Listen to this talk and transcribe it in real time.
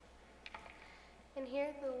and hear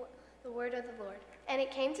the word of the Lord. And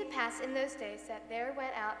it came to pass in those days that there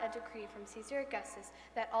went out a decree from Caesar Augustus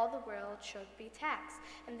that all the world should be taxed.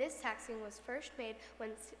 And this taxing was first made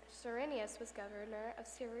when Cyrenius was governor of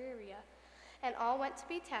Syria. And all went to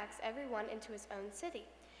be taxed, every one into his own city.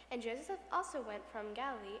 And Joseph also went from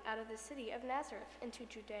Galilee out of the city of Nazareth into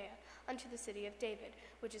Judea, unto the city of David,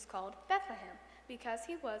 which is called Bethlehem, because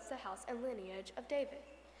he was the house and lineage of David,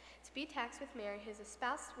 to be taxed with Mary, his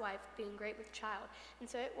espoused wife, being great with child. And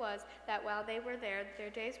so it was that while they were there,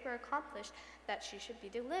 their days were accomplished that she should be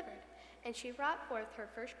delivered. And she brought forth her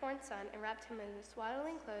firstborn son, and wrapped him in the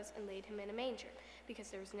swaddling clothes, and laid him in a manger,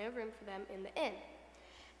 because there was no room for them in the inn.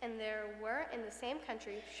 And there were in the same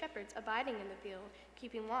country shepherds abiding in the field,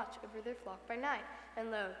 keeping watch over their flock by night. And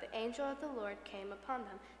lo, the angel of the Lord came upon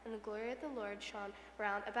them, and the glory of the Lord shone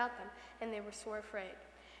round about them, and they were sore afraid.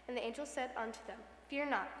 And the angel said unto them, Fear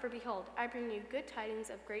not, for behold, I bring you good tidings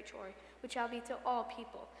of great joy, which shall be to all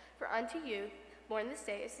people. For unto you, born this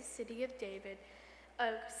day, is the city of David,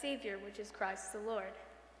 a Savior, which is Christ the Lord.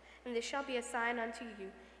 And this shall be a sign unto you: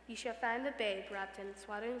 ye shall find the babe wrapped in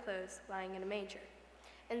swaddling clothes, lying in a manger.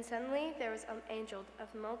 And suddenly there was an angel of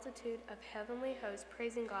a multitude of heavenly hosts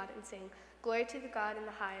praising God and saying, Glory to the God in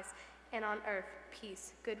the highest, and on earth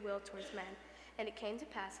peace, goodwill towards men. And it came to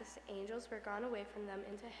pass, as the angels were gone away from them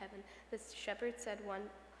into heaven, the shepherds said one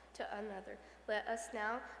to another, Let us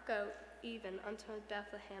now go even unto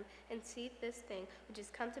Bethlehem, and see this thing which is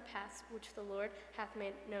come to pass, which the Lord hath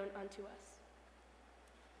made known unto us.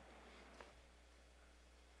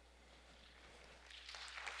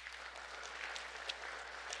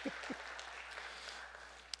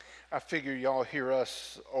 I figure y'all hear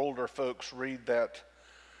us older folks read that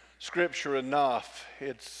scripture enough.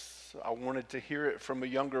 I wanted to hear it from a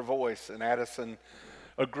younger voice, and Addison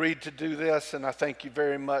agreed to do this, and I thank you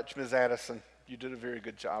very much, Ms. Addison. You did a very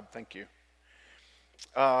good job. Thank you.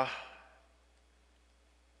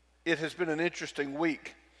 It has been an interesting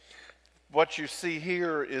week. What you see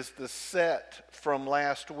here is the set from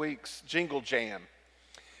last week's Jingle Jam.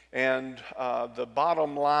 And the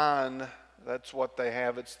bottom line, that's what they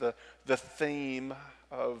have. It's the theme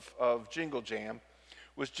of Jingle Jam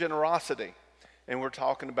was generosity. And we're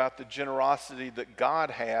talking about the generosity that God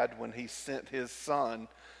had when he sent his son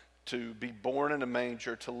to be born in a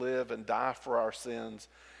manger, to live and die for our sins,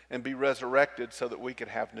 and be resurrected so that we could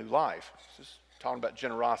have new life. Just talking about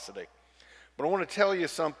generosity. But I want to tell you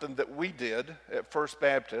something that we did at First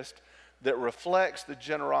Baptist that reflects the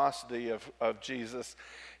generosity of Jesus.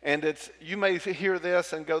 And you may hear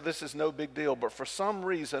this and go, this is no big deal. But for some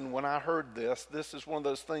reason, when I heard this is one of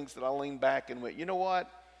those things that I leaned back and went, you know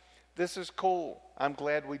what? This is cool. I'm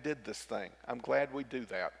glad we did this thing. I'm glad we do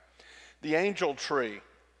that. The angel tree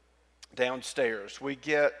downstairs. We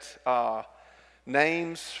get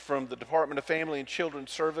names from the Department of Family and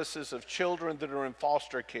Children's Services of children that are in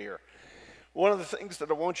foster care. One of the things that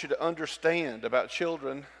I want you to understand about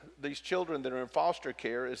children, these children that are in foster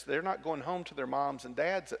care, is they're not going home to their moms and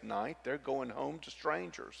dads at night. They're going home to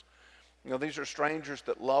strangers. You know, these are strangers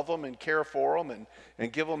that love them and care for them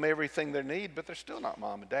and give them everything they need, but they're still not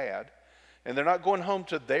mom and dad. And they're not going home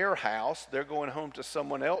to their house. They're going home to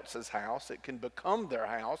someone else's house. It can become their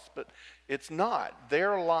house, but it's not.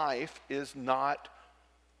 Their life is not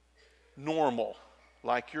normal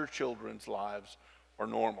like your children's lives are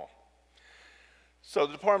normal. So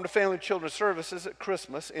the Department of Family and Children's Services at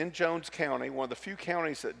Christmas in Jones County, one of the few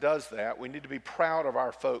counties that does that. We need to be proud of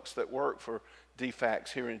our folks that work for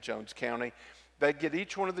DFACS here in Jones County. They get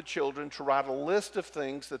each one of the children to write a list of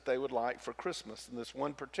things that they would like for Christmas. And this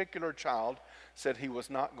one particular child said he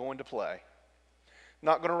was not going to play.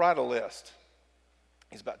 Not going to write a list.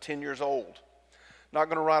 He's about 10 years old. Not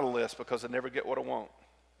going to write a list because I never get what I want.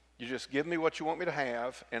 You just give me what you want me to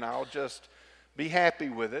have, and I'll just be happy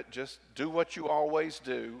with it. Just do what you always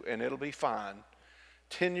do, and it'll be fine.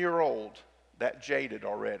 10-year-old, that jaded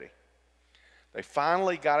already. They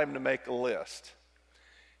finally got him to make a list.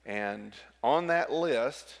 And on that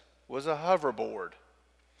list was a hoverboard.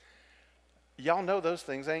 Y'all know those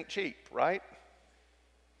things ain't cheap, right?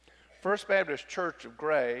 First Baptist Church of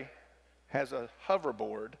Gray has a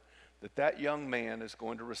hoverboard that young man is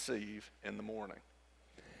going to receive in the morning.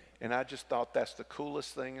 And I just thought that's the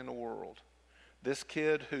coolest thing in the world. This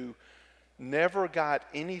kid who never got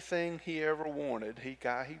anything he ever wanted,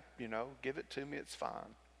 give it to me, it's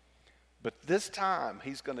fine. But this time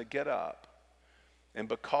he's going to get up, and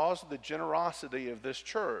because of the generosity of this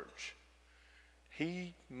church,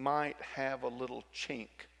 he might have a little chink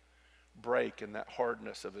break in that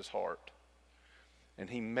hardness of his heart. And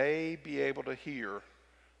he may be able to hear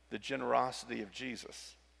the generosity of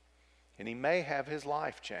Jesus. And he may have his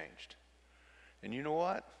life changed. And you know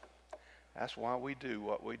what? That's why we do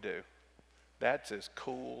what we do. That's as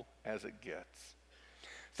cool as it gets.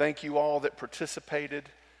 Thank you all that participated.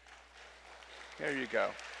 There you go.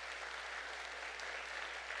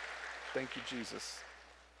 Thank you, Jesus.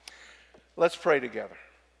 Let's pray together.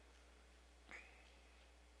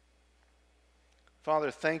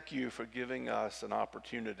 Father, thank you for giving us an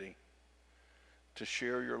opportunity to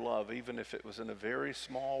share your love, even if it was in a very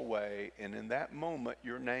small way, and in that moment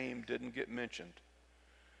your name didn't get mentioned.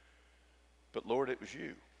 But Lord, it was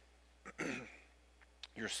you.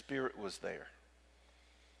 Your Spirit was there.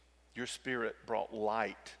 Your Spirit brought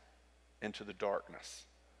light into the darkness.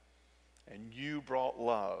 And you brought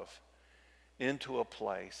love into a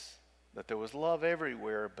place that there was love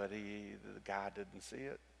everywhere, but the guy didn't see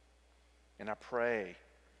it. And I pray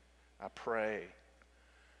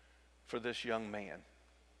for this young man,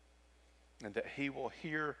 and that he will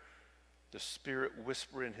hear the Spirit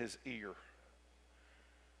whisper in his ear,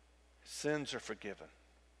 sins are forgiven.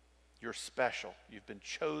 You're special. You've been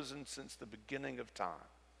chosen since the beginning of time.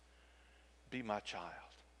 Be my child.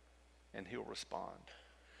 And he'll respond.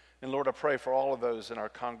 And Lord, I pray for all of those in our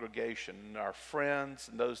congregation, and our friends,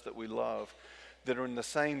 and those that we love, that are in the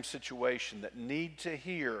same situation, that need to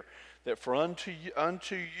hear that for unto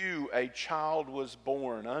you a child was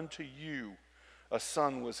born, unto you a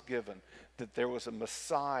son was given, that there was a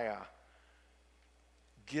Messiah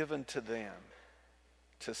given to them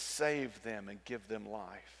to save them and give them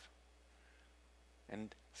life.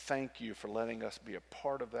 And thank you for letting us be a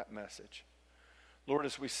part of that message. Lord,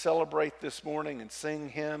 as we celebrate this morning and sing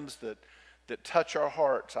hymns that touch our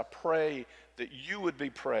hearts, I pray that you would be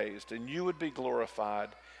praised and you would be glorified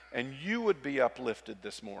and you would be uplifted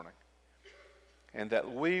this morning. And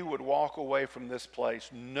that we would walk away from this place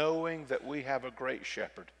knowing that we have a great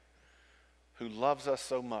shepherd who loves us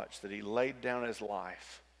so much that he laid down his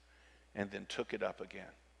life and then took it up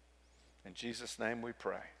again. In Jesus' name we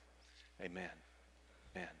pray. Amen.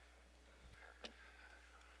 Amen.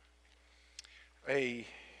 A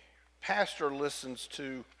pastor listens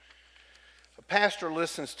to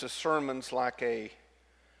sermons like a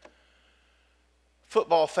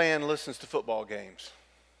football fan listens to football games.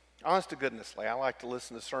 Honest to goodnessly, I like to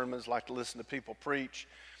listen to sermons, like to listen to people preach.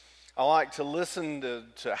 I like to listen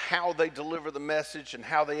to how they deliver the message and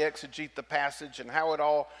how they exegete the passage and how it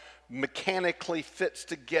all mechanically fits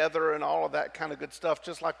together and all of that kind of good stuff,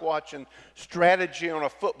 just like watching strategy on a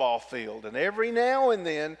football field. And every now and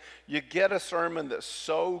then you get a sermon that's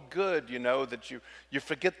so good, that you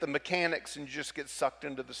forget the mechanics and you just get sucked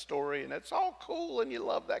into the story, and it's all cool and you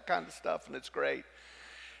love that kind of stuff and it's great.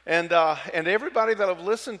 And everybody that I've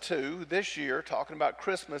listened to this year talking about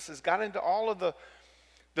Christmas has got into all of the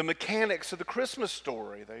mechanics of the Christmas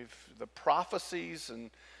story. The prophecies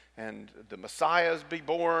and the Messiahs be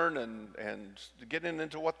born and getting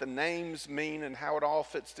into what the names mean and how it all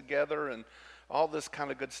fits together and all this kind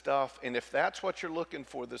of good stuff. And if that's what you're looking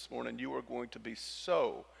for this morning, you are going to be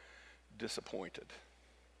so disappointed,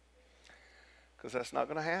 because that's not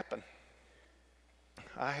going to happen.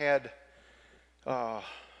 I had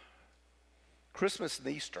Christmas and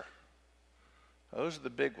Easter. Those are the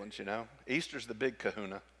big ones, Easter's the big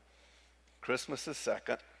kahuna. Christmas is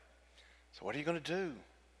second. So what are you going to do?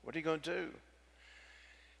 What are you going to do?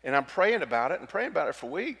 And I'm praying about it for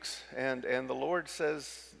weeks. And the Lord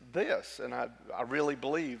says this. And I really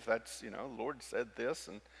believe that's, the Lord said this.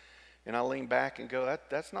 And I lean back and go,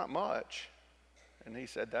 that's not much. And he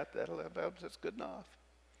said, that's good enough.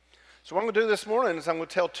 So what I'm going to do this morning is I'm going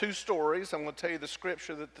to tell two stories. I'm going to tell you the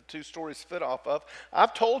scripture that the two stories fit off of.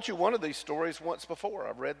 I've told you one of these stories once before.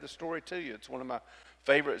 I've read the story to you. It's one of my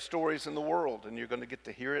favorite stories in the world, and you're going to get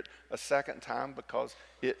to hear it a second time because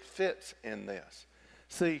it fits in this.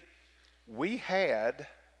 See, we had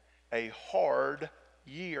a hard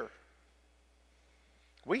year.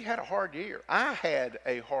 We had a hard year. I had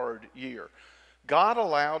a hard year. God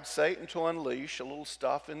allowed Satan to unleash a little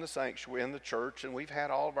stuff in the sanctuary, in the church, and we've had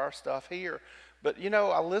all of our stuff here. But,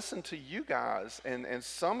 I listen to you guys, and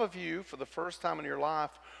some of you, for the first time in your life,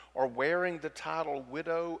 are wearing the title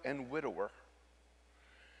widow and widower.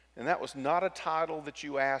 And that was not a title that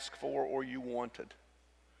you asked for or you wanted.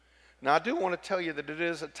 Now, I do want to tell you that it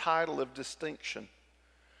is a title of distinction,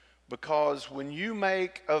 because when you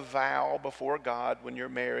make a vow before God when you're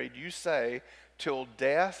married, you say, till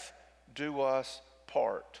death do us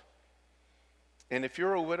part. And if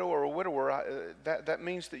you're a widow or a widower, that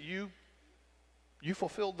means that you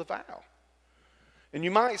fulfilled the vow. And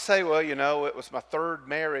you might say, well, it was my third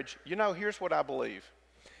marriage. Here's what I believe.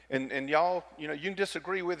 And y'all, you can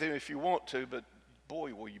disagree with him if you want to, but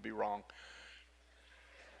boy, will you be wrong.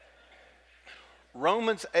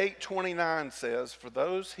 Romans 8:29 says, "For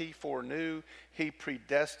those he foreknew, he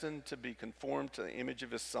predestined to be conformed to the image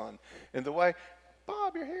of his Son." In the way,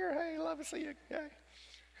 Bob, you're here. Hey, love to see you. Hey.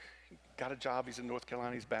 Got a job. He's in North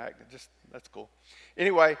Carolina. He's back. That's cool.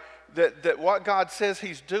 Anyway, that what God says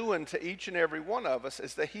he's doing to each and every one of us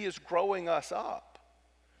is that he is growing us up.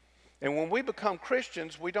 And when we become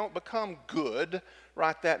Christians, we don't become good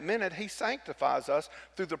right that minute. He sanctifies us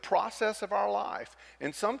through the process of our life.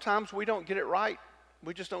 And sometimes we don't get it right.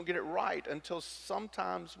 We just don't get it right until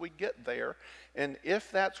sometimes we get there. And if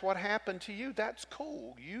that's what happened to you, that's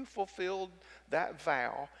cool. You fulfilled that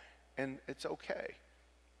vow, and it's okay.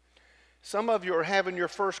 Some of you are having your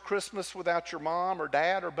first Christmas without your mom or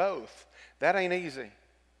dad or both. That ain't easy.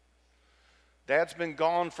 Dad's been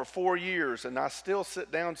gone for 4 years, and I still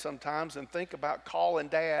sit down sometimes and think about calling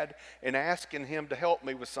Dad and asking him to help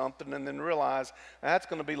me with something, and then realize that's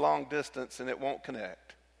going to be long distance and it won't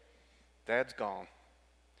connect. Dad's gone.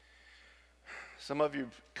 Some of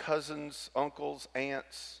you cousins, uncles,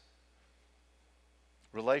 aunts,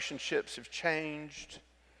 relationships have changed.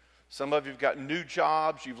 Some of you have got new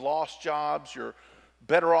jobs, you've lost jobs, you're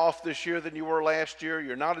better off this year than you were last year,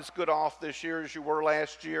 you're not as good off this year as you were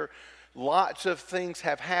last year. Lots of things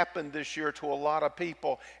have happened this year to a lot of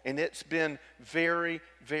people, and it's been very,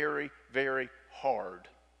 very, very hard.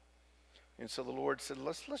 And so the Lord said,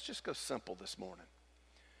 let's just go simple this morning.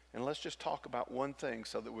 And let's just talk about one thing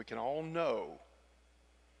so that we can all know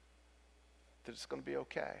that it's going to be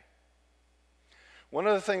okay. One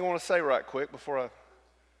other thing I want to say right quick before I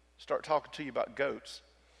start talking to you about goats.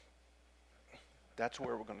 That's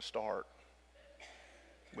where we're going to start,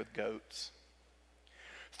 with goats.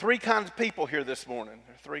 3 kinds of people here this morning.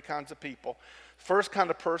 There are 3 kinds of people. First kind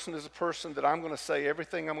of person is a person that I'm going to say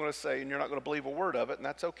everything I'm going to say, and you're not going to believe a word of it, and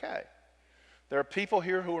that's okay. There are people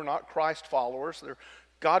here who are not Christ followers.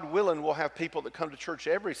 God willing, we'll have people that come to church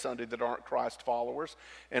every Sunday that aren't Christ followers.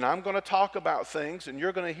 And I'm going to talk about things, and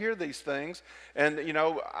you're going to hear these things. And, you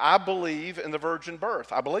know, I believe in the virgin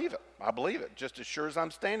birth. I believe it. I believe it. Just as sure as I'm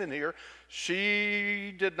standing here,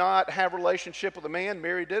 she did not have a relationship with a man.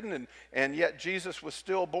 Mary didn't. And yet Jesus was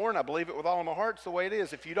still born. I believe it with all of my heart. It's the way it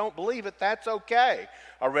is. If you don't believe it, that's okay.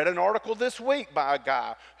 I read an article this week by a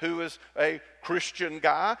guy who is a Christian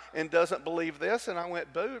guy and doesn't believe this. And I went,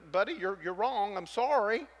 buddy, you're wrong. I'm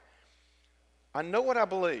sorry. I know what I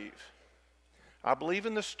believe. I believe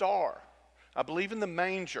in the star. I believe in the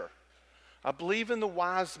manger. I believe in the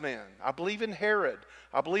wise men. I believe in Herod.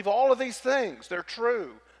 I believe all of these things. They're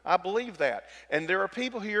true. I believe that. And there are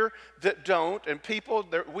people here that don't. And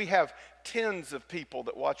we have tens of people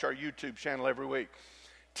that watch our YouTube channel every week.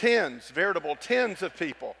 Veritable tens of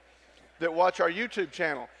people that watch our YouTube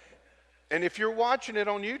channel. And if you're watching it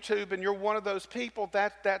on YouTube and you're one of those people,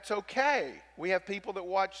 that's okay. We have people that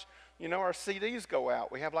watch, our CDs go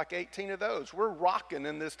out. We have like 18 of those. We're rocking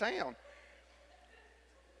in this town.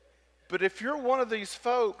 But if you're one of these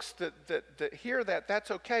folks that hear that,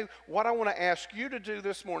 that's okay. What I want to ask you to do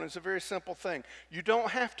this morning is a very simple thing. You don't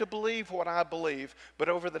have to believe what I believe, but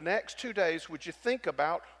over the next 2 days, would you think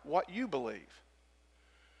about what you believe?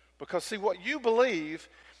 Because, see, what you believe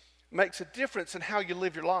makes a difference in how you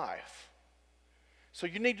live your life. So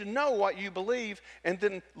you need to know what you believe and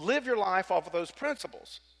then live your life off of those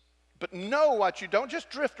principles. But know what you don't just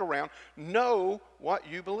drift around. Know what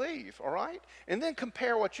you believe, all right? And then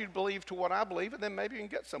compare what you believe to what I believe, and then maybe you can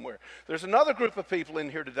get somewhere. There's another group of people in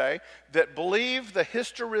here today that believe the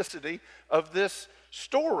historicity of this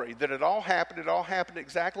story, that it all happened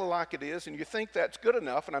exactly like it is, and you think that's good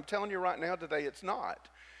enough, and I'm telling you right now today it's not.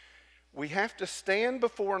 We have to stand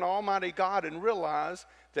before an almighty God and realize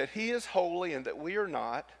that he is holy and that we are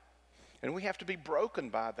not, and we have to be broken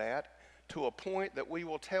by that to a point that we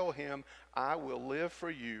will tell him, I will live for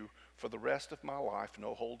you for the rest of my life,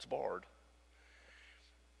 no holds barred.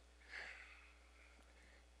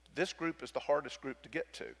 This group is the hardest group to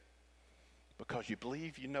get to because you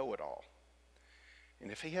believe you know it all.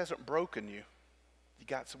 And if he hasn't broken you, you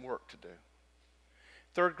got some work to do.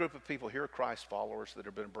 Third group of people here are Christ followers that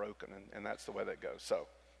have been broken, and that's the way that goes. So,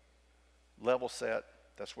 level set,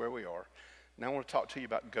 that's where we are. Now I want to talk to you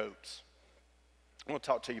about goats.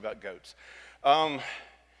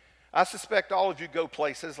 I suspect all of you go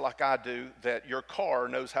places like I do that your car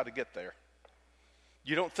knows how to get there.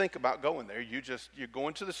 You don't think about going there. You're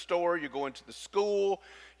going to the store, you're going to the school,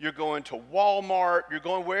 you're going to Walmart, you're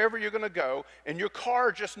going wherever you're going to go, and your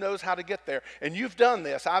car just knows how to get there. And you've done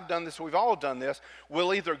this, I've done this, we've all done this.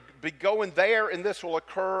 We'll either be going there and this will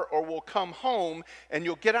occur, or we'll come home and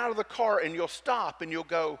you'll get out of the car and you'll stop and you'll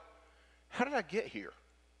go, how did I get here?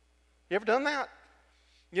 You ever done that?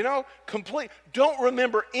 You know, don't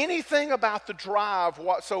remember anything about the drive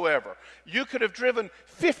whatsoever. You could have driven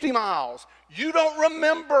 50 miles. You don't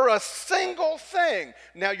remember a single thing.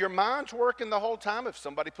 Now, your mind's working the whole time. If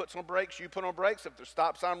somebody puts on brakes, you put on brakes. If there's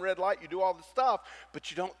stop sign, red light, you do all the stuff. But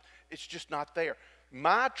you don't, it's just not there.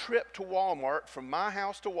 My trip to Walmart, from my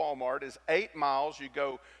house to Walmart, is 8 miles. You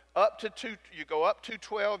go up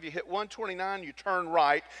 212, you hit 129, you turn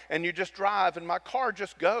right, and you just drive, and my car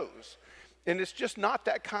just goes. And it's just not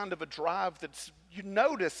that kind of a drive that's you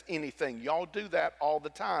notice anything. Y'all do that all the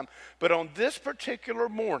time. But on this particular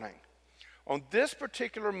morning,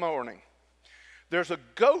 there's a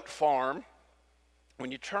goat farm.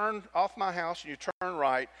 When you turn off my house and you turn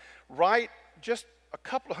right just a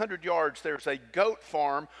couple of 100 yards, there's a goat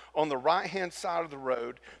farm on the right-hand side of the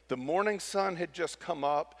road. The morning sun had just come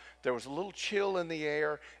up. There was a little chill in the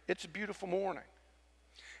air. It's a beautiful morning.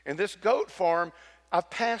 And this goat farm, I've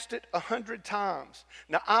passed it 100 times.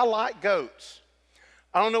 Now, I like goats.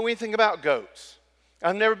 I don't know anything about goats.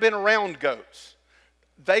 I've never been around goats.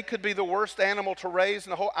 They could be the worst animal to raise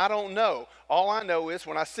in the whole, I don't know. All I know is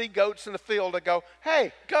when I see goats in the field, I go,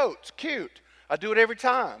 hey, goats, cute. I do it every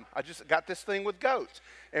time. I just got this thing with goats.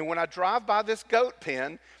 And when I drive by this goat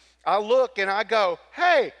pen, I look and I go,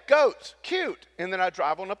 hey, goats, cute. And then I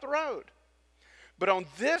drive on up the road. But on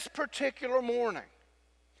this particular morning,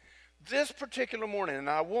 and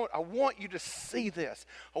I want you to see this.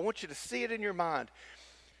 I want you to see it in your mind.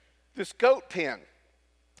 This goat pen,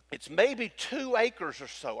 it's maybe 2 acres or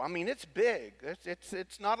so. I mean, it's big.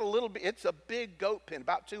 It's not a little bit. It's a big goat pen,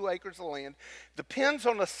 about 2 acres of land. The pen's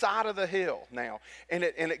on the side of the hill now, and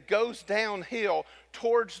it goes downhill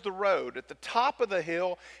towards the road. At the top of the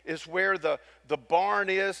hill is where the barn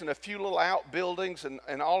is and a few little outbuildings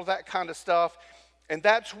and all of that kind of stuff. And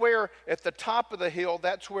that's where, at the top of the hill,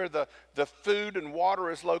 that's where the food and water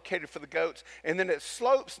is located for the goats. And then it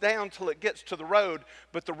slopes down till it gets to the road,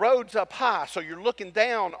 but the road's up high, so you're looking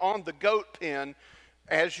down on the goat pen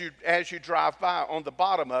as you drive by on the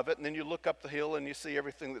bottom of it, and then you look up the hill and you see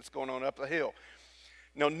everything that's going on up the hill.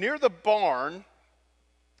 Now, near the barn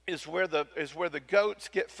is where the goats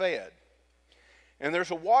get fed. And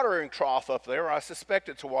there's a watering trough up there. I suspect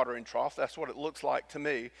it's a watering trough. That's what it looks like to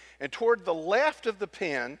me. And toward the left of the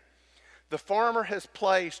pen, the farmer has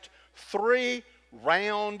placed 3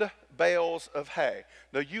 round bales of hay.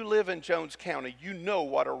 Now, you live in Jones County. You know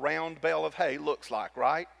what a round bale of hay looks like,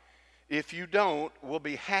 right? If you don't, we'll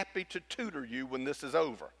be happy to tutor you when this is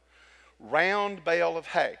over. Round bale of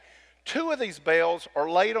hay. 2 of these bales are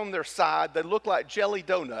laid on their side. They look like jelly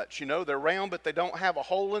donuts. You know, they're round, but they don't have a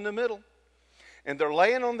hole in the middle. And they're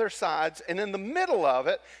laying on their sides, and in the middle of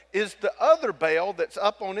it is the other bale that's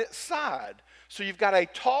up on its side. So you've got a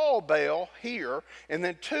tall bale here, and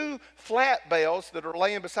then 2 flat bales that are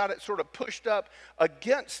laying beside it, sort of pushed up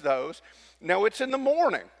against those. Now, it's in the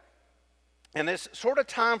morning, and it's sort of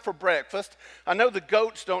time for breakfast. I know the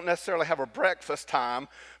goats don't necessarily have a breakfast time,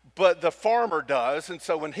 but the farmer does. And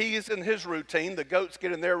so when he's in his routine, the goats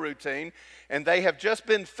get in their routine. And they have just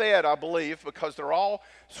been fed, I believe, because they're all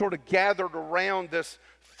sort of gathered around this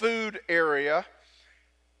food area.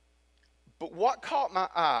 But what caught my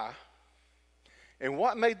eye, and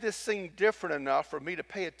what made this scene different enough for me to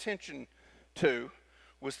pay attention to,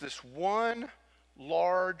 was this one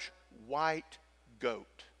large white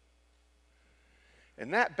goat.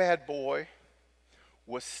 And that bad boy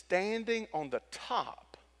was standing on the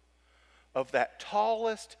top of that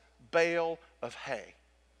tallest bale of hay.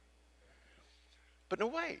 But no,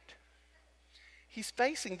 wait. He's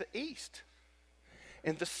facing the east.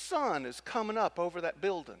 And the sun is coming up over that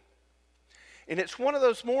building. And it's one of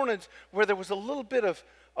those mornings where there was a little bit of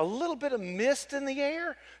mist in the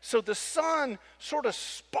air. So the sun sort of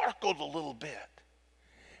sparkled a little bit.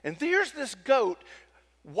 And there's this goat,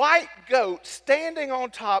 white goat, standing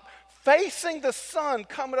on top, facing the sun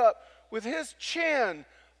coming up with his chin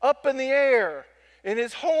up in the air and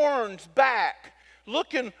his horns back,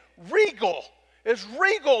 looking regal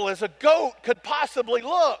as a goat could possibly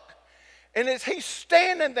look. And as he's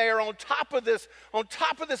standing there on top of this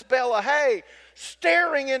bale of hay,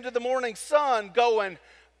 staring into the morning sun, going,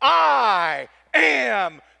 I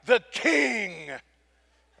am the king.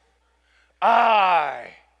 I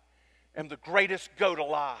am the greatest goat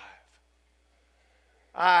alive.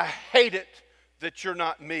 I hate it that you're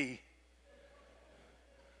not me.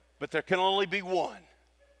 But there can only be one.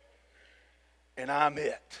 And I'm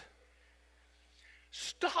it.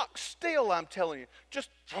 Stock still, I'm telling you. Just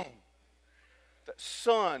boom. That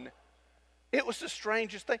sun, it was the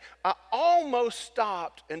strangest thing. I almost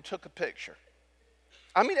stopped and took a picture.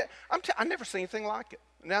 I mean, I never seen anything like it.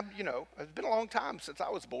 Now, you know, it's been a long time since I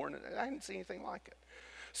was born, and I hadn't seen anything like it.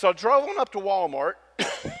 So I drove on up to Walmart.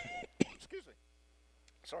 Excuse me.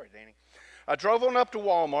 Sorry, Danny. I drove on up to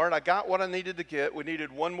Walmart. I got what I needed to get. We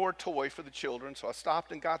needed one more toy for the children, so I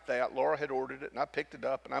stopped and got that. Laura had ordered it, and I picked it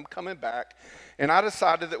up, and I'm coming back. And I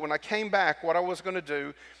decided that when I came back, what I was going to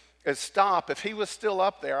do is stop. If he was still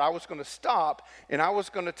up there, I was going to stop, and I was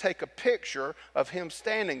going to take a picture of him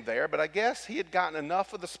standing there. But I guess he had gotten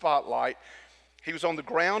enough of the spotlight. He was on the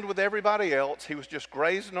ground with everybody else. He was just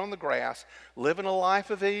grazing on the grass, living a life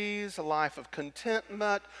of ease, a life of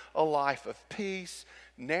contentment, a life of peace,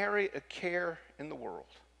 nary a care in the world.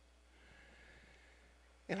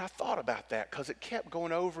 And I thought about that because it kept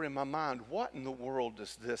going over in my mind. What in the world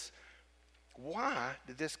does this, why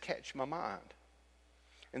did this catch my mind?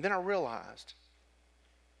 And then I realized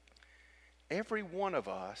every one of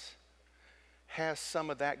us has some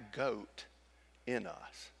of that goat in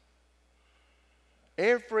us.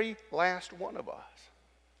 Every last one of us.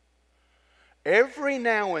 Every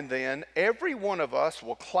now and then, every one of us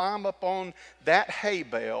will climb up on that hay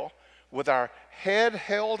bale with our head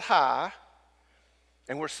held high,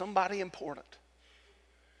 and we're somebody important.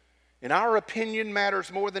 And our opinion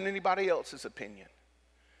matters more than anybody else's opinion.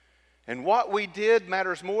 And what we did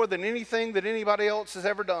matters more than anything that anybody else has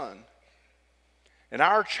ever done. And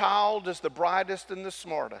our child is the brightest and the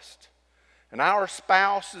smartest. And our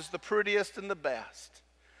spouse is the prettiest and the best.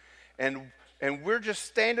 And we're just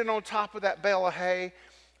standing on top of that bale of hay,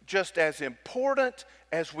 just as important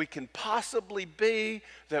as we can possibly be,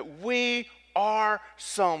 that we are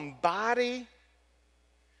somebody.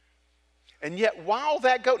 And yet while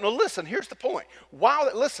that goat, now listen, here's the point. While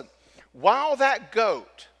that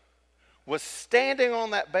goat was standing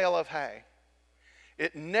on that bale of hay,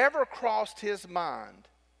 it never crossed his mind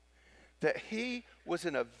that he was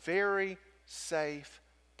in a very safe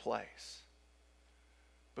place.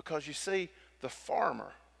 Because you see, the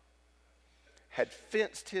farmer had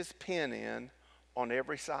fenced his pen in on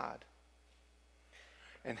every side.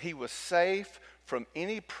 And he was safe from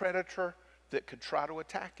any predator that could try to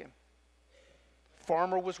attack him.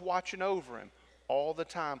 Farmer was watching over him all the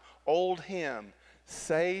time. Old him,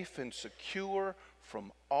 safe and secure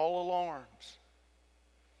from all alarms.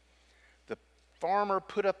 The farmer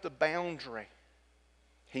put up the boundary.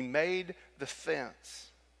 He made the fence.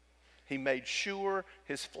 He made sure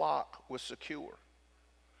his flock was secure.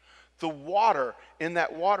 The water in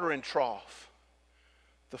that watering trough,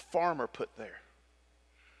 the farmer put there.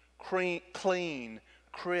 Clean,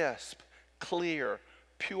 crisp, clear,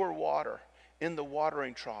 pure water in the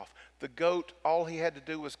watering trough. The goat, all he had to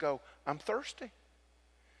do was go, I'm thirsty.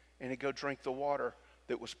 And he'd go drink the water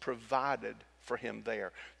that was provided for him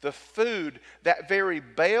there. The food, that very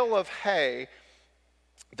bale of hay,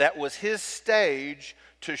 that was his stage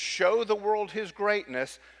to show the world his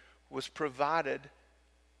greatness, was provided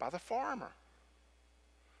by the farmer.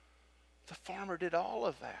 The farmer did all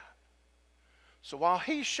of that. So while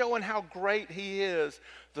he's showing how great he is,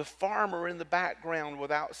 the farmer in the background,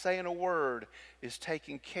 without saying a word, is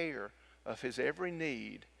taking care of his every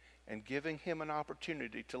need and giving him an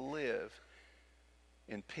opportunity to live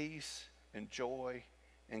in peace and joy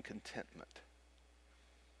and contentment.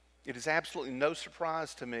 It is absolutely no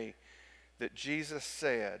surprise to me that Jesus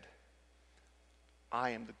said,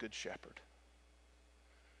 I am the good shepherd.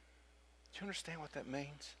 Do you understand what that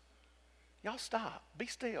means? Y'all stop. Be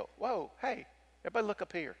still. Whoa, hey, everybody look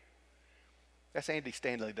up here. That's Andy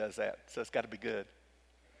Stanley does that, so it's got to be good.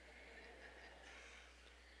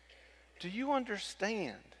 Do you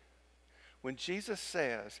understand when Jesus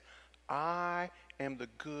says, I am the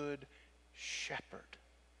good shepherd,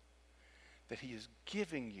 that he is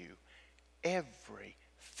giving you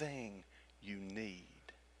everything you need?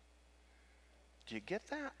 Do you get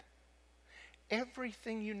that?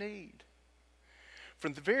 Everything you need.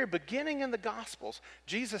 From the very beginning in the Gospels,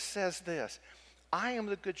 Jesus says this, I am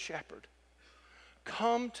the good shepherd.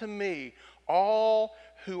 Come to me, all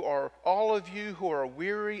of you who are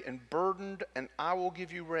weary and burdened, and I will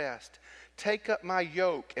give you rest. Take up my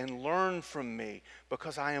yoke and learn from me,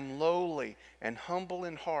 because I am lowly and humble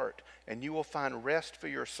in heart, and you will find rest for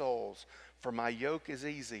your souls. For my yoke is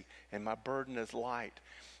easy and my burden is light.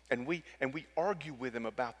 And we argue with him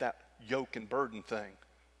about that yoke and burden thing.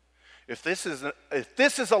 If this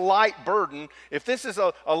is a light burden, if this is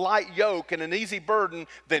a light yoke and an easy burden,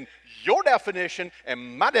 then your definition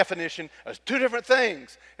and my definition are two different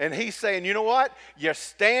things. And he's saying, you know what? You're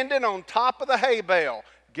standing on top of the hay bale.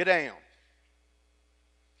 Get down.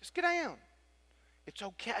 Just get down. It's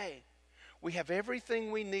okay. We have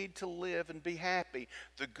everything we need to live and be happy.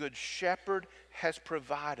 The Good Shepherd has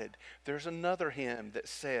provided. There's another hymn that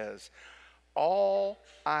says, all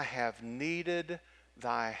I have needed,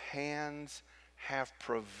 thy hands have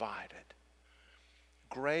provided.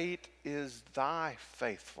 Great is thy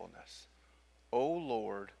faithfulness, O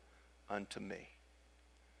Lord, unto me.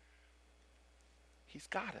 He's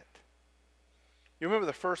got it. You remember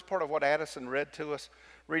the first part of what Addison read to us?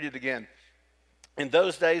 Read it again. In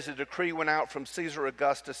those days, a decree went out from Caesar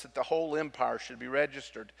Augustus that the whole empire should be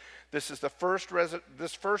registered. This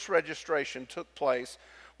first registration took place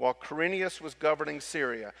while Quirinius was governing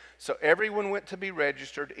Syria. So everyone went to be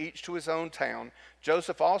registered, each to his own town.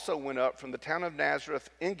 Joseph also went up from the town of Nazareth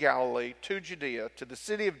in Galilee to Judea, to the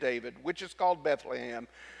city of David, which is called Bethlehem,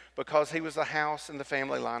 because he was the house and the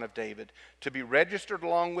family line of David, to be registered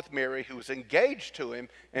along with Mary, who was engaged to him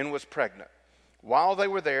and was pregnant. While they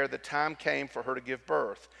were there, the time came for her to give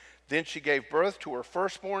birth. Then she gave birth to her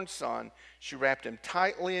firstborn son. She wrapped him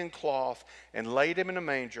tightly in cloth and laid him in a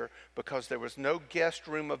manger because there was no guest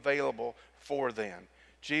room available for them.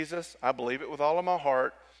 Jesus, I believe it with all of my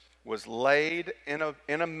heart, was laid in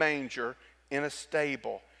a manger in a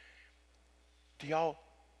stable. Do y'all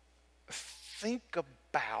think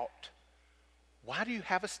about, why do you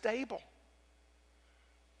have a stable?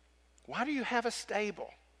 Why do you have a stable?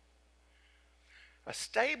 A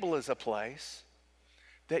stable is a place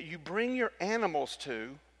that you bring your animals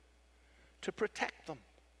to protect them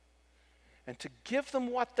and to give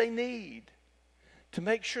them what they need, to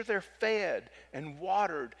make sure they're fed and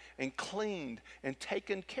watered and cleaned and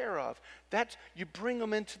taken care of. You bring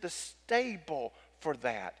them into the stable for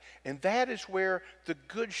that. And that is where the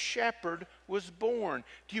Good Shepherd was born.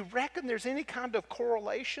 Do you reckon there's any kind of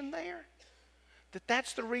correlation there?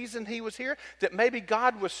 That's the reason he was here? That maybe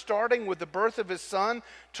God was starting with the birth of his son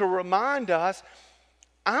to remind us,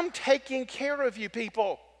 I'm taking care of you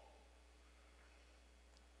people.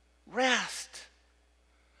 Rest.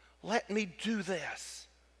 Let me do this.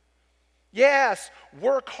 Yes,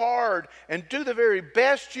 work hard and do the very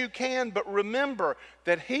best you can, but remember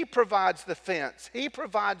that he provides the fence. He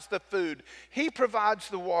provides the food. He provides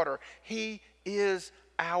the water. He is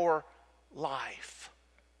our life.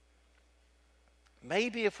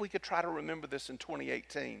 Maybe if we could try to remember this in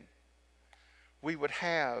 2018, we would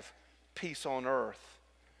have peace on earth,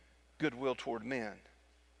 goodwill toward men.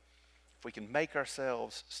 If we can make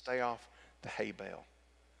ourselves stay off the hay bale.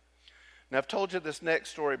 Now, I've told you this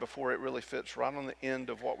next story before. It really fits right on the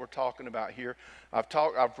end of what we're talking about here.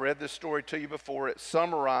 I've read this story to you before. It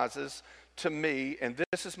summarizes to me, and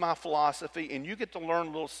this is my philosophy, and you get to learn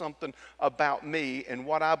a little something about me and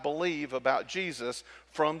what I believe about Jesus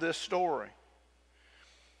from this story.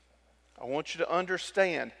 I want you to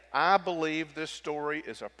understand, I believe this story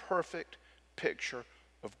is a perfect picture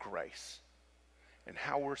of grace and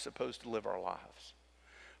how we're supposed to live our lives.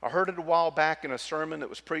 I heard it a while back in a sermon that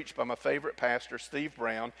was preached by my favorite pastor, Steve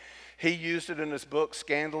Brown. He used it in his book,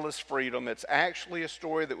 Scandalous Freedom. It's actually a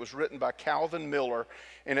story that was written by Calvin Miller,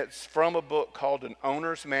 and it's from a book called An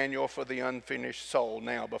Owner's Manual for the Unfinished Soul.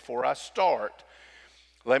 Now, before I start,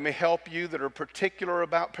 let me help you that are particular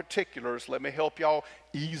about particulars. Let me help y'all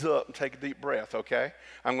ease up and take a deep breath, okay?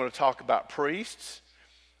 I'm going to talk about priests.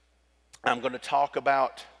 I'm going to talk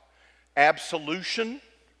about absolution.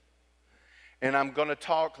 And I'm going to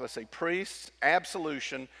talk, let's say, priests,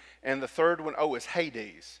 absolution, and the third one, is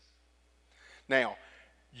Hades. Now,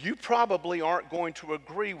 you probably aren't going to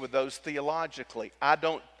agree with those theologically. I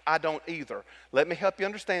don't either. Let me help you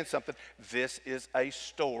understand something. This is a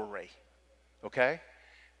story, okay?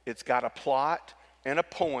 It's got a plot and a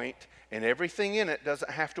point, and everything in it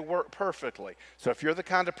doesn't have to work perfectly. So if you're the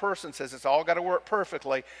kind of person that says it's all got to work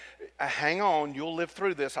perfectly, hang on, you'll live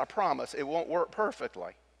through this, I promise. It won't work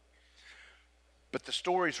perfectly. But the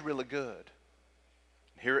story's really good.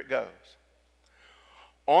 Here it goes.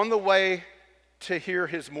 On the way to hear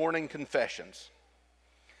his morning confessions,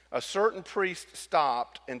 a certain priest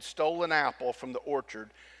stopped and stole an apple from the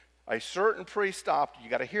orchard. A certain priest stopped, you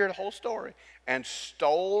got to hear the whole story, and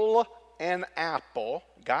stole an apple.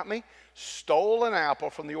 Got me? Stole an apple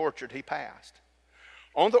from the orchard he passed.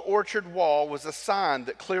 On the orchard wall was a sign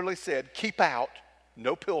that clearly said, "Keep out,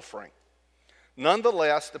 no pilfering."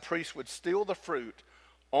 Nonetheless, the priest would steal the fruit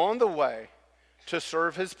on the way to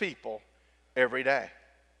serve his people every day.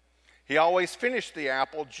 He always finished the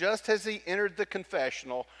apple just as he entered the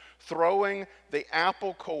confessional, throwing the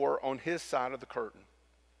apple core on his side of the curtain.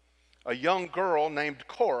 A young girl named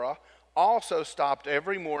Cora also stopped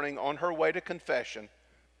every morning on her way to confession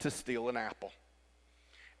to steal an apple.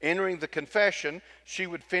 Entering the confession, she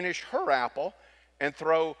would finish her apple and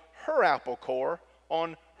throw her apple core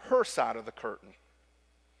on her side of the curtain.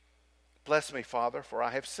 "Bless me, Father, for I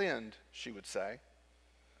have sinned," she would say.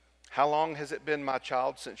 "How long has it been, my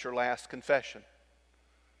child, since your last confession?"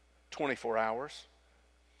 24 hours.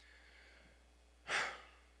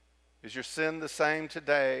 Is your sin the same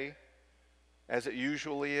today as it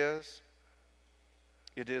usually is?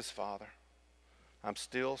 It is, Father. I'm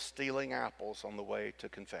still stealing apples on the way to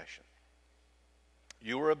confession.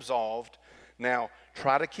 You are absolved. Now,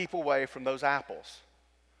 try to keep away from those apples.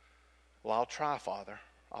 Well, I'll try, Father.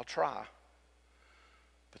 I'll try.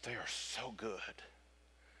 But they are so good.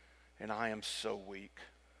 And I am so weak.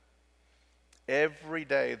 Every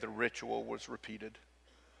day the ritual was repeated.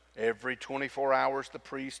 Every 24 hours the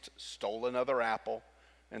priest stole another apple,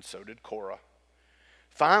 and so did Korah.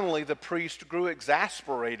 Finally, the priest grew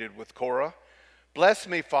exasperated with Korah. Bless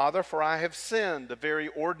me, Father, for I have sinned. A very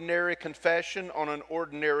ordinary confession on an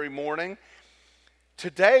ordinary morning.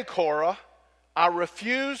 Today, Korah, I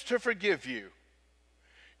refuse to forgive you.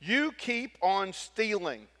 You keep on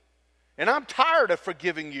stealing, and I'm tired of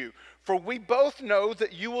forgiving you, for we both know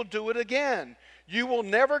that you will do it again. You will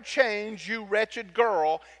never change, you wretched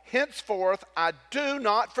girl. Henceforth, I do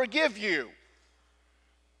not forgive you.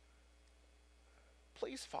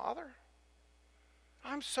 Please, Father,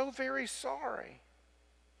 I'm so very sorry.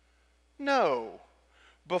 No,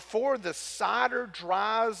 before the cider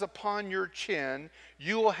dries upon your chin,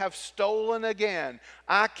 you will have stolen again.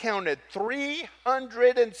 I counted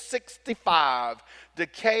 365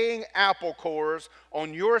 decaying apple cores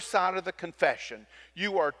on your side of the confession.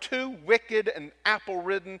 You are too wicked and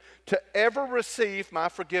apple-ridden to ever receive my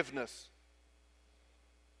forgiveness.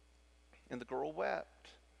 And the girl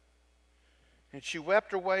wept. And she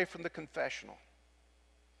wept her way from the confessional.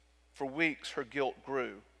 For weeks her guilt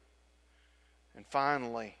grew. And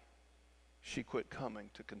finally, she quit coming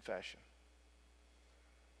to confession.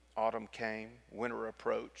 Autumn came, winter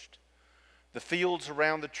approached. The fields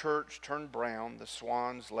around the church turned brown, the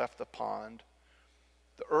swans left the pond.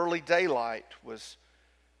 The early daylight was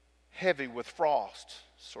heavy with frost,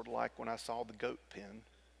 sort of like when I saw the goat pen.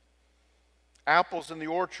 Apples in the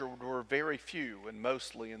orchard were very few and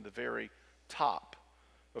mostly in the very top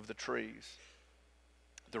of the trees.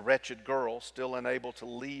 The wretched girl, still unable to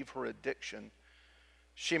leave her addiction,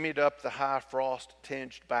 shimmied up the high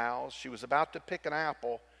frost-tinged boughs. She was about to pick an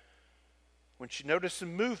apple when she noticed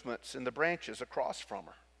some movements in the branches across from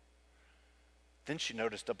her. Then she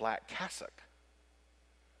noticed a black cassock.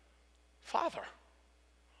 Father,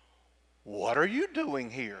 what are you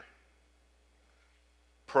doing here?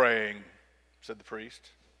 Praying, said the priest.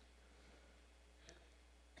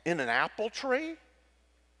 In an apple tree?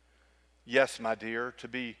 Yes, my dear, to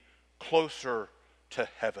be closer to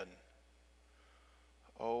heaven.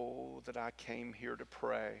 Oh, that I came here to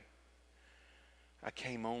pray. I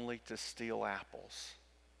came only to steal apples.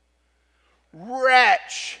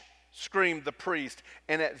 Wretch! Screamed the priest.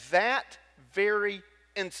 And at that very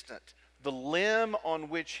instant, the limb on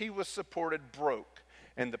which he was supported broke,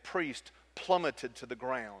 and the priest plummeted to the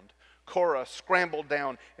ground. Korah scrambled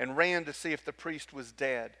down and ran to see if the priest was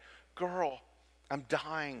dead. Girl, I'm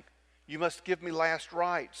dying. You must give me last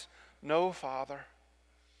rites. No, Father.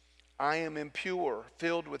 I am impure,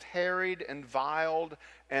 filled with harried and viled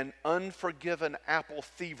and unforgiven apple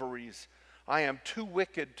thieveries. I am too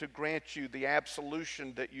wicked to grant you the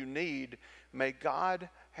absolution that you need. May God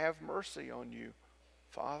have mercy on you,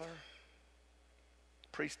 Father. The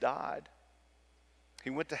priest died. He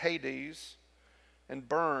went to Hades and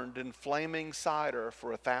burned in flaming cider for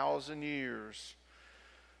 1,000 years.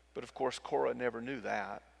 But of course, Korah never knew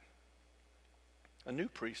that. A new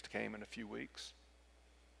priest came in a few weeks.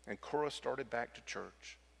 And Korah started back to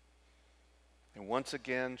church. And once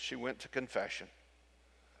again, she went to confession.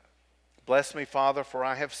 Bless me, Father, for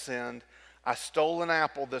I have sinned. I stole an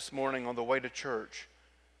apple this morning on the way to church.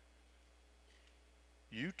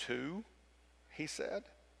 You too? He said.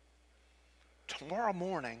 Tomorrow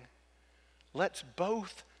morning, let's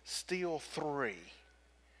both steal 3,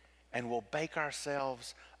 and we'll bake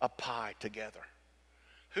ourselves a pie together.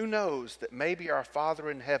 Who knows that maybe our Father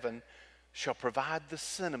in heaven shall provide the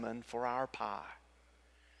cinnamon for our pie.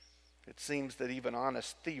 It seems that even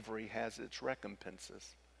honest thievery has its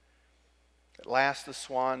recompenses. At last the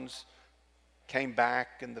swans came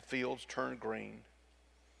back and the fields turned green.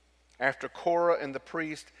 After Korah and the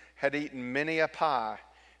priest had eaten many a pie,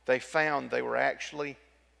 they found they were actually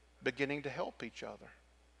beginning to help each other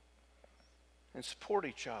and support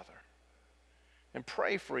each other and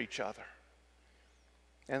pray for each other.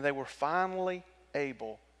 And they were finally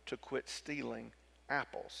able to quit stealing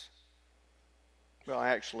apples. Well,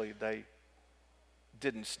 actually, they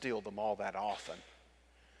didn't steal them all that often.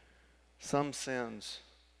 Some sins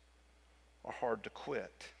are hard to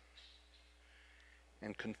quit.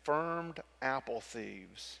 And confirmed apple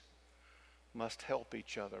thieves must help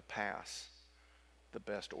each other pass the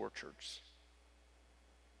best orchards.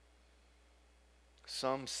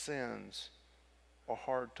 Some sins are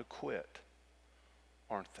hard to quit,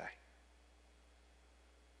 aren't they?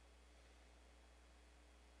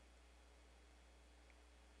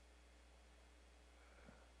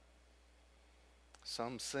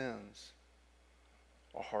 Some sins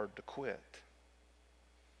are hard to quit.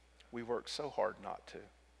 We work so hard not to.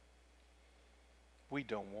 We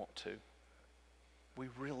don't want to. We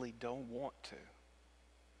really don't want to.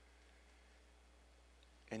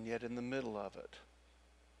 And yet in the middle of it,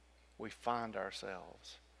 we find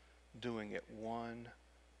ourselves doing it one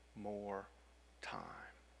more time.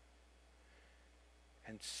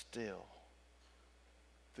 And still,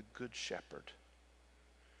 the Good Shepherd,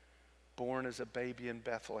 born as a baby in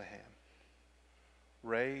Bethlehem,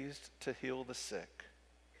 raised to heal the sick,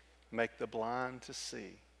 make the blind to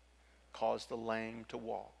see, cause the lame to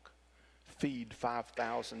walk, feed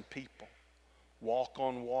 5,000 people, walk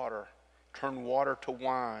on water, turn water to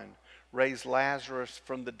wine, raise Lazarus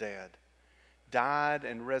from the dead, died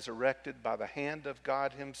and resurrected by the hand of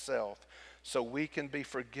God himself so we can be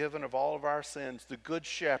forgiven of all of our sins. The Good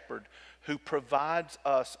Shepherd who provides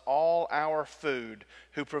us all our food,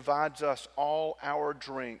 who provides us all our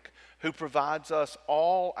drink, who provides us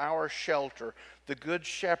all our shelter. The Good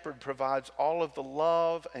Shepherd provides all of the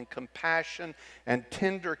love and compassion and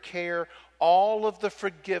tender care, all of the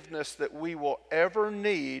forgiveness that we will ever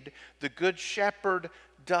need. The Good Shepherd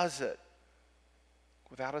does it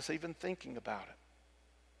without us even thinking about it.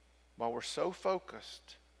 While we're so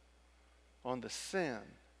focused on the sin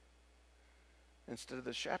instead of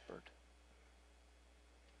the shepherd.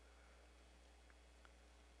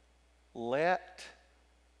 Let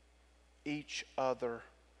each other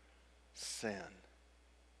sin.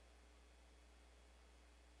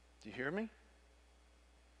 Do you hear me?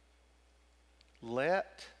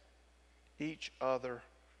 Let each other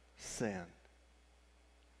sin.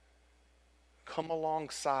 Come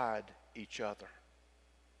alongside each other.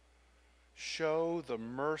 Show the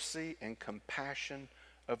mercy and compassion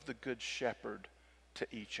of the Good Shepherd to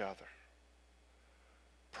each other.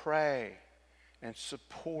 Pray and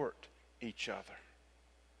support each other.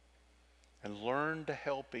 And learn to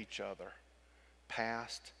help each other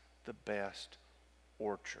past the best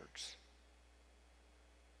orchards.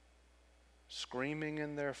 Screaming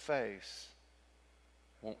in their face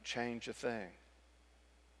won't change a thing.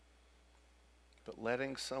 But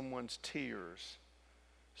letting someone's tears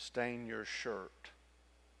stain your shirt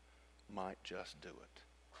might just do it.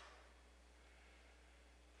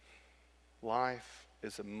 Life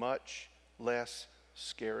is a much less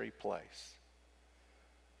scary place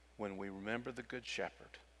when we remember the Good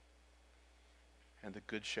Shepherd. And the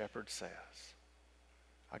Good Shepherd says,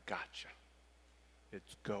 I got you.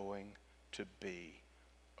 It's going to be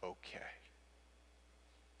okay.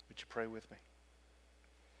 Would you pray with me?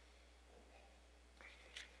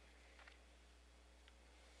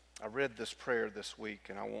 I read this prayer this week,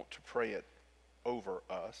 and I want to pray it over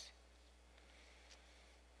us.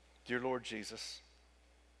 Dear Lord Jesus,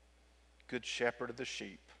 Good Shepherd of the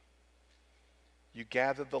sheep, you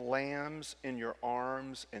gather the lambs in your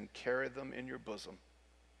arms and carry them in your bosom.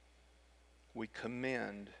 We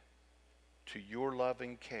commend to your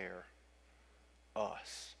loving care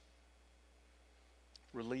us.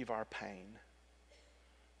 Relieve our pain.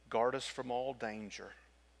 Guard us from all danger.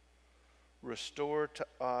 Restore to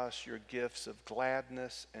us your gifts of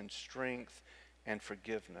gladness and strength and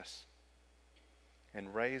forgiveness.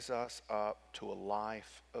 And raise us up to a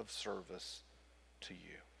life of service to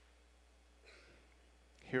you.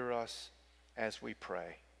 Hear us as we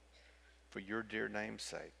pray. For your dear name's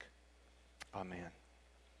sake. Amen.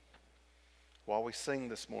 While we sing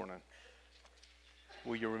this morning,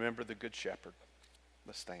 will you remember the Good Shepherd?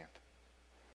 Let's stand.